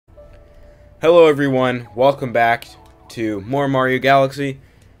Hello everyone, welcome back to more Mario Galaxy.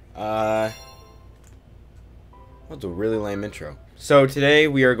 That's a really lame intro. So today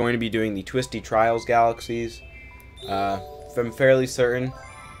we are going to be doing the Twisty Trials Galaxies. If I'm fairly certain,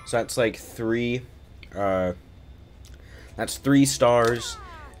 so that's like three stars,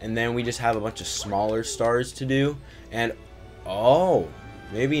 and then we just have a bunch of smaller stars to do, and oh,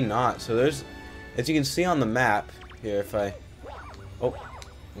 maybe not. So there's, as you can see on the map here, if I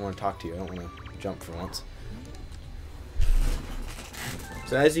want to talk to you, I don't want to jump for once.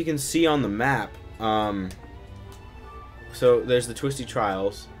 So as you can see on the map, so there's the Twisty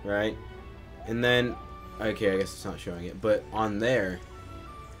Trials, right? And then, okay, I guess it's not showing it, but on there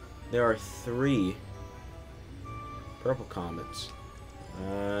are 3 purple comets.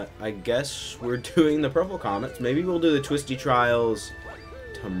 I guess we're doing the purple comets. Maybe we'll do the Twisty Trials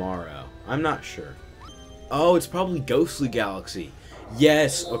tomorrow. I'm not sure. Oh, it's probably Ghostly Galaxy.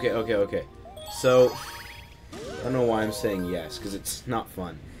 Yes. Okay. So, I don't know why I'm saying yes, because it's not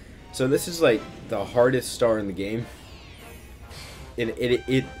fun. So this is like the hardest star in the game.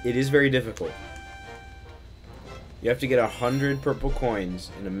 It is very difficult. You have to get 100 purple coins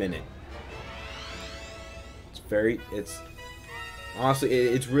in a minute. Honestly,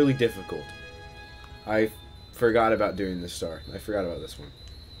 it's really difficult. I forgot about doing this star. I forgot about this one.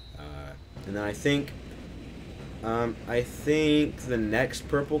 And then I think the next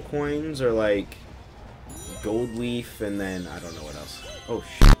purple coins are like gold leaf, and then I don't know what else. Oh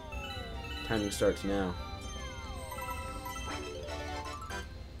shit. Timing starts now.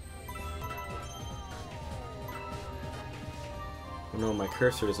 Oh no, my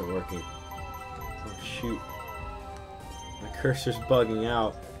cursor isn't working. Oh shoot. My cursor's bugging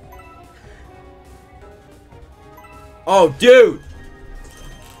out. Oh dude!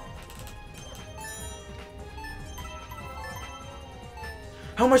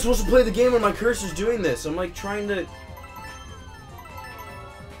 How am I supposed to play the game when my cursor's doing this? I'm like trying to...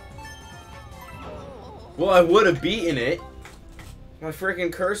 Well, I would have beaten it. My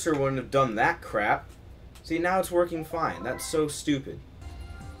freaking cursor wouldn't have done that crap. See, now it's working fine. That's so stupid.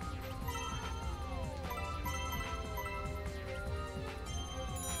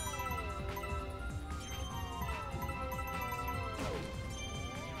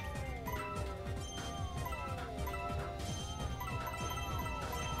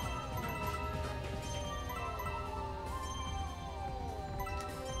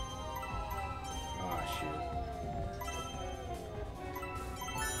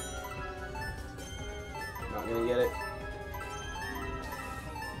 Not gonna get it.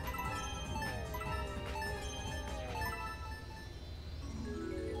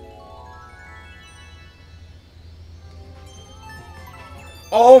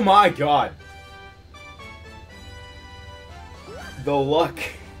 Oh my god! The luck.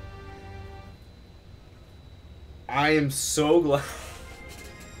 I am so glad.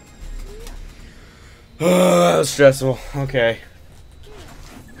 That was stressful. Okay.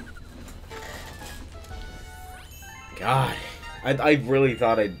 God, I really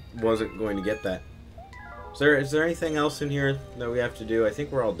thought I wasn't going to get that. Is there anything else in here that we have to do? I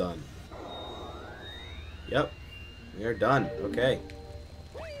think we're all done. Yep, we are done. Okay.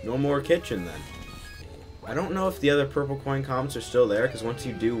 No more kitchen then. I don't know if the other purple coin comets are still there, because once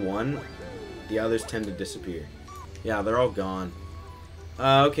you do one, the others tend to disappear. Yeah, they're all gone.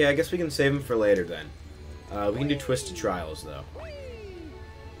 Okay, I guess we can save them for later then. We can do Twisted Trials though.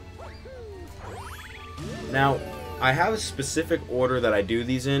 Now, I have a specific order that I do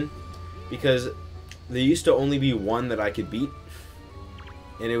these in, because there used to only be one that I could beat,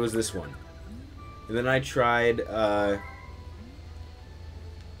 and it was this one. And then I tried the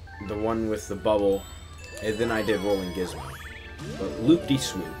one with the bubble, and then I did Rolling Gizmo. But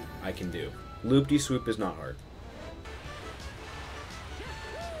Loop-de-Swoop I can do. Loop-de-Swoop is not hard.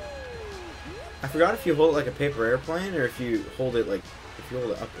 I forgot if you hold it like a paper airplane, or if you hold it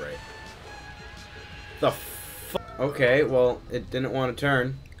upright. The okay, well, it didn't want to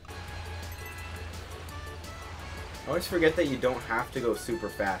turn. I always forget that you don't have to go super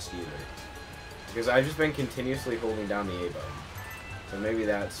fast either, because I've just been continuously holding down the A button. So maybe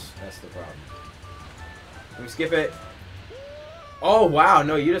that's the problem. Let me skip it. Oh wow,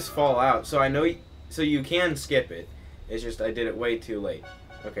 no, you just fall out. So I know, so you can skip it. It's just I did it way too late.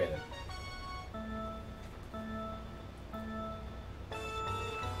 Okay then.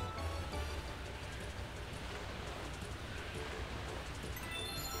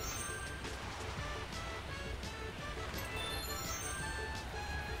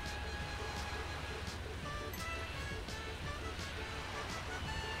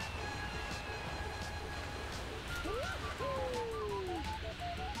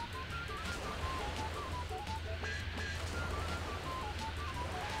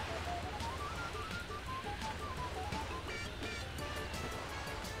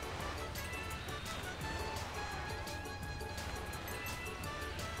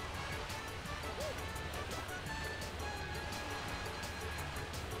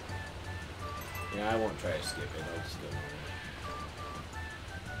 Yeah, I won't try to skip it. I'll just go.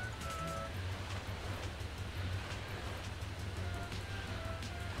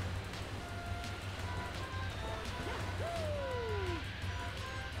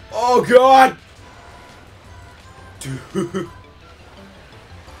 Oh god! Dude.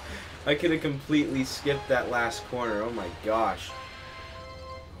 I could have completely skipped that last corner. Oh my gosh.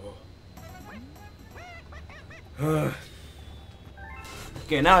 Oh.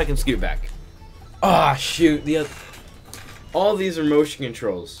 Okay, now I can scoot back. Ah, shoot. All these are motion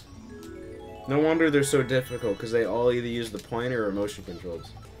controls. No wonder they're so difficult, because they all either use the pointer or motion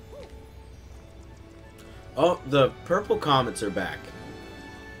controls. Oh, the purple comets are back.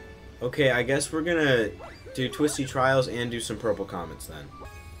 Okay, I guess we're gonna do Twisty Trials and do some purple comets then.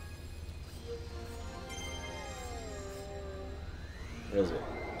 What is it?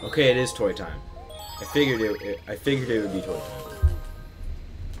 Okay, it is toy time. I figured it would be toy time.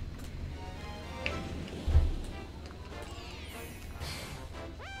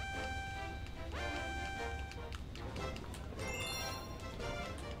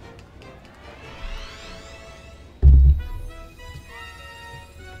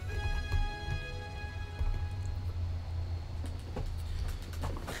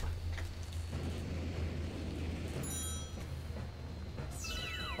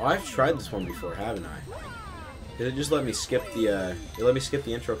 Oh, I've tried this one before, haven't I? It just let me skip the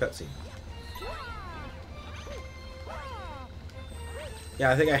intro cutscene. Yeah,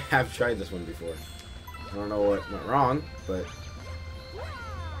 I think I have tried this one before. I don't know what went wrong, but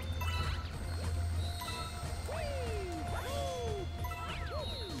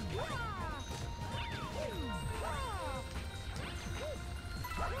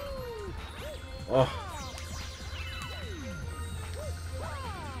oh.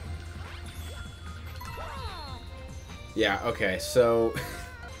 Yeah, okay, so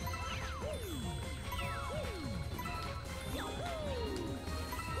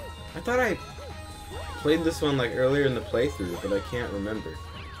I thought I played this one like earlier in the playthrough, but I can't remember.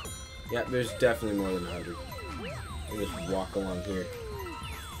 Yeah, there's definitely more than 100. I'll just walk along here.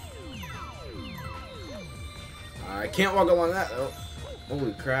 I can't walk along that though.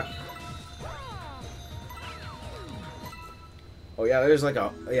 Holy crap. Oh yeah, there's like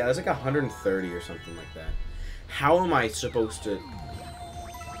 130 or something like that. How am I supposed to...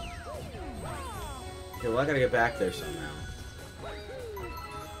 Okay, well I gotta get back there somehow.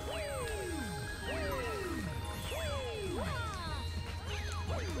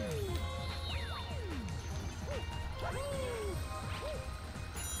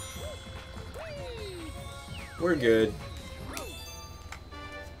 We're good.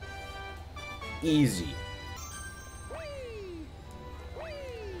 Easy.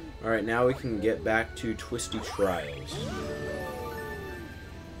 Alright, now we can get back to Twisty Trials.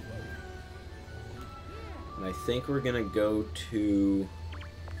 And I think we're gonna go to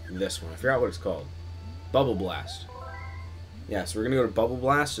this one. I forgot what it's called. Bubble Blast. Yeah, so we're gonna go to Bubble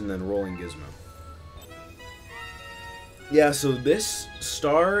Blast and then Rolling Gizmo. Yeah, so this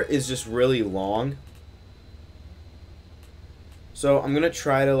star is just really long. So I'm gonna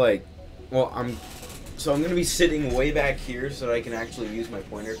try to like, well, I'm gonna be sitting way back here so that I can actually use my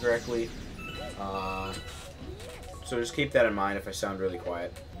pointer correctly. So just keep that in mind if I sound really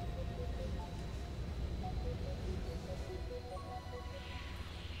quiet.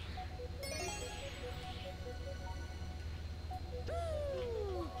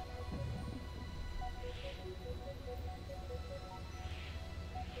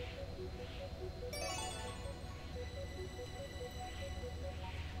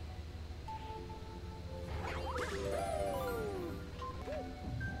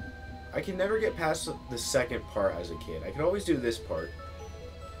 I can never get past the second part as a kid. I could always do this part,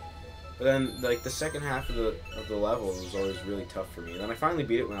 but then like the second half of the level was always really tough for me. And then I finally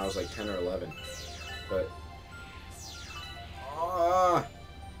beat it when I was like 10 or 11. But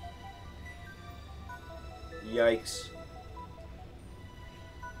yikes!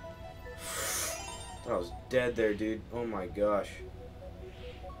 I was dead there, dude. Oh my gosh!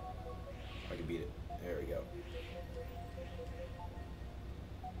 I can beat it. There we go.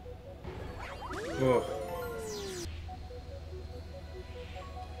 Oh.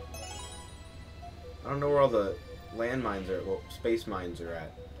 I don't know where all the landmines are, well, space mines are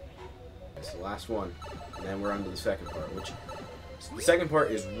at. That's the last one, and then we're on to the second part, which the second part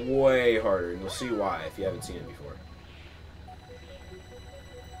is way harder, and you'll see why if you haven't seen it before.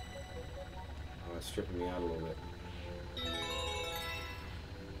 Oh, it's stripping me out a little bit.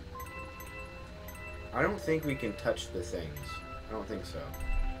 I don't think we can touch the things. I don't think so.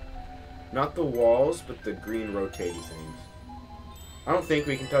 Not the walls, but the green rotating things. I don't think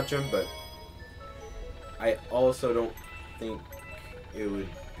we can touch them, but I also don't think it would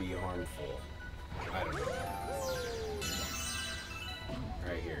be harmful. I don't know.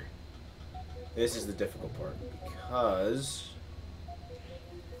 Right here. This is the difficult part because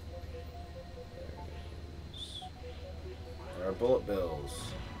there are bullet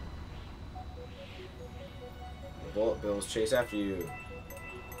bills. The bullet bills chase after you.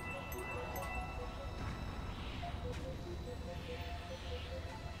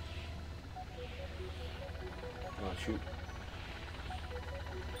 Oh shoot.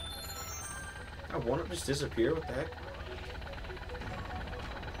 God, won't it just disappear? What the heck?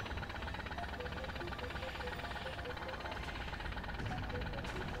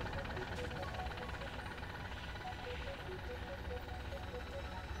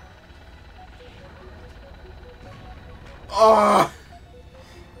 Oh!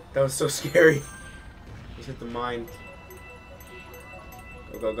 That was so scary. Just hit the mine.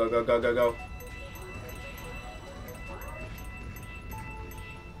 Go, go, go, go, go, go, go.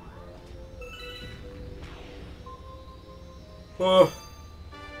 Oh.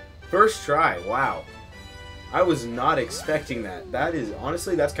 First try. Wow. I was not expecting that. That is,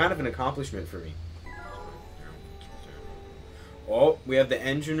 honestly, that's kind of an accomplishment for me. Oh, we have the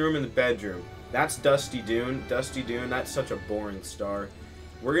engine room and the bedroom. That's Dusty Dune. Dusty Dune, that's such a boring star.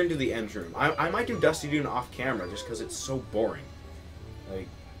 We're going to do the engine room. I might do Dusty Dune off camera just because it's so boring. Like,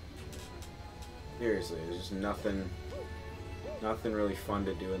 seriously, there's just nothing really fun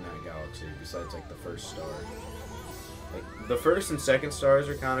to do in that galaxy besides, like, the first star. Like, the first and second stars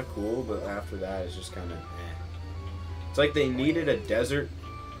are kind of cool, but after that, it's just kind of eh. It's like they needed a desert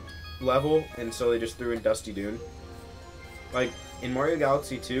level, and so they just threw in Dusty Dune. Like, in Mario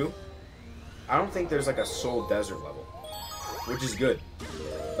Galaxy 2, I don't think there's like a sole desert level, which is good.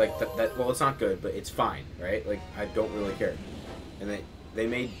 Like that well, it's not good, but it's fine, right? Like I don't really care. And they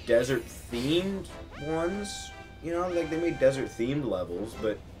made desert themed ones, you know, like they made desert themed levels,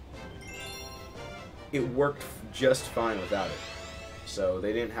 but it worked just fine without it. So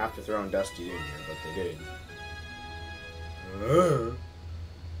they didn't have to throw in Dusty Dune here, but they did.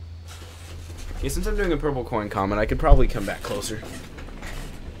 Yeah, since I'm doing a purple coin comment, I could probably come back closer.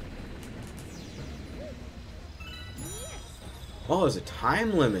 Oh, there's a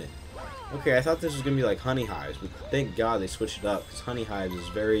time limit. Okay, I thought this was going to be like Honey Hives, but thank God they switched it up, because Honey Hives is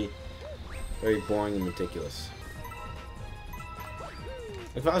very, very boring and meticulous.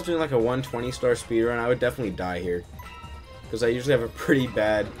 If I was doing like a 120 star speedrun, I would definitely die here. Because I usually have a pretty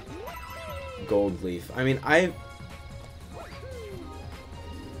bad gold leaf. I mean, I've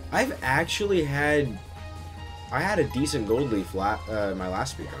actually had... I had a decent gold leaf my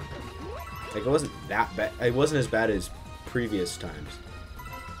last speedrun. Like, it wasn't that bad. It wasn't as bad as previous times,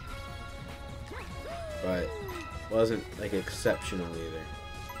 but wasn't like exceptional either.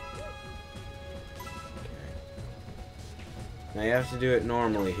 Okay. Now you have to do it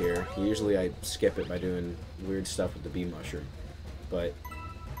normally here. Usually I skip it by doing weird stuff with the bee mushroom, but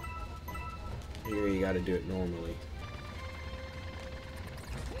here you got to do it normally.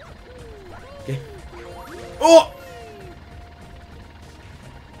 Okay. Oh!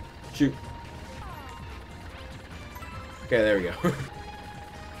 Shoot. Okay, there we go.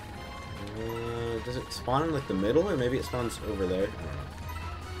 Does it spawn in like the middle, or maybe it spawns over there? I don't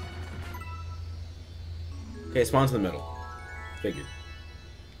know. Okay, it spawns in the middle. Figured.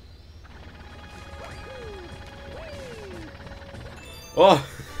 Oh,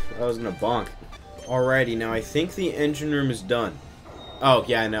 I was gonna bonk. Alrighty, now I think the engine room is done. Oh,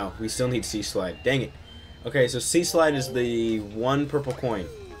 yeah, I know. We still need Sea Slide. Dang it. Okay, so Sea Slide is the one purple coin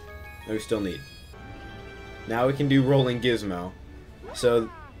that we still need. Now we can do Rolling Gizmo. So,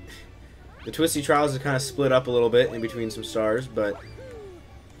 the Twisty Trials is kind of split up a little bit in between some stars, but,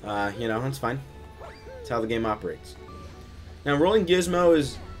 you know, that's fine. That's how the game operates. Now, Rolling Gizmo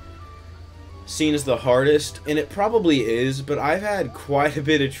is seen as the hardest, and it probably is, but I've had quite a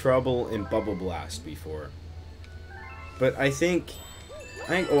bit of trouble in Bubble Blast before. But I think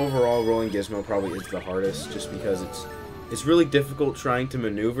overall Rolling Gizmo probably is the hardest, just because it's really difficult trying to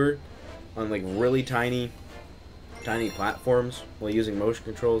maneuver on, like, really tiny platforms while using motion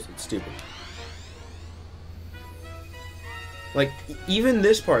controls. It's stupid. Like, even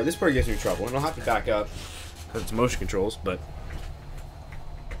this part gives me trouble, and I'll have to back up because it's motion controls, but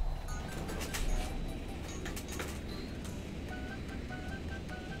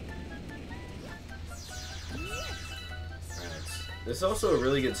this is also a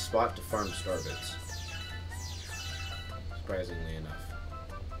really good spot to farm star bits, surprisingly enough.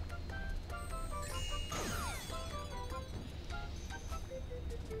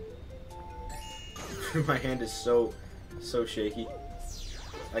 My hand is so shaky.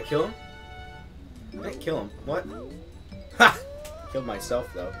 I kill him? I didn't kill him. What? Ha! Killed myself,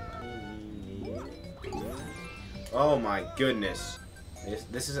 though. Oh my goodness.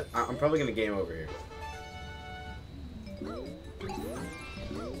 This is... I'm probably going to game over here.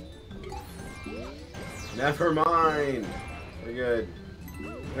 Never mind. We're good.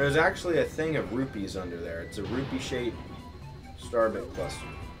 There's actually a thing of rupees under there. It's a rupee-shaped starbit cluster.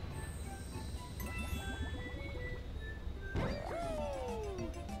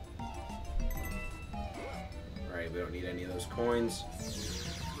 Alright, we don't need any of those coins.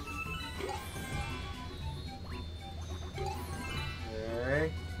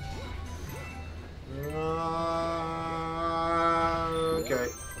 Okay. Okay.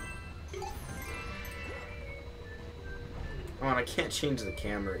 Oh, and I can't change the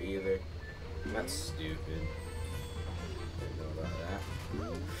camera either. That's stupid. Didn't know about that.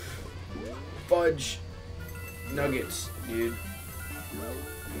 Fudge nuggets, dude.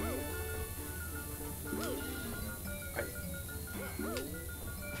 I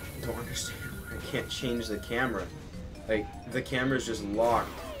don't understand why I can't change the camera. Like, the camera's just locked.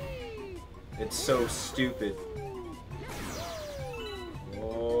 It's so stupid.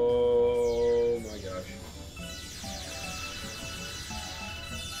 Oh my gosh.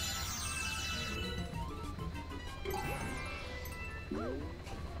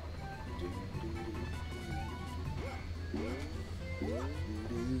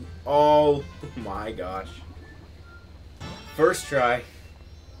 Oh my gosh. First try.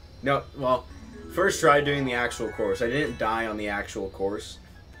 No, well, first try doing the actual course. I didn't die on the actual course.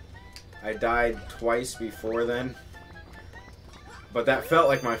 I died twice before then. But that felt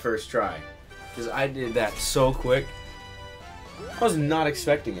like my first try. Because I did that so quick. I was not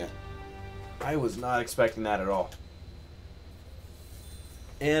expecting it. I was not expecting that at all.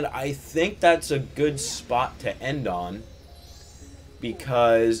 And I think that's a good spot to end on.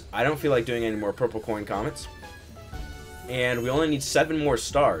 Because I don't feel like doing any more purple coin comets. And we only need 7 more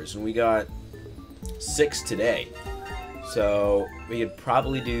stars. And we got 6 today. So we could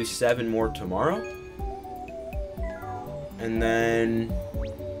probably do 7 more tomorrow. And then,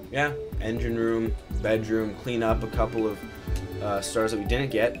 yeah, engine room, bedroom, clean up a couple of stars that we didn't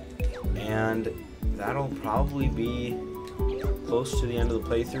get. And that'll probably be close to the end of the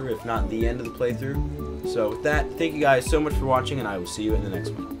playthrough, if not the end of the playthrough. So with that, thank you guys so much for watching, and I will see you in the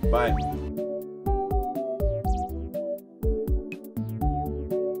next one. Bye.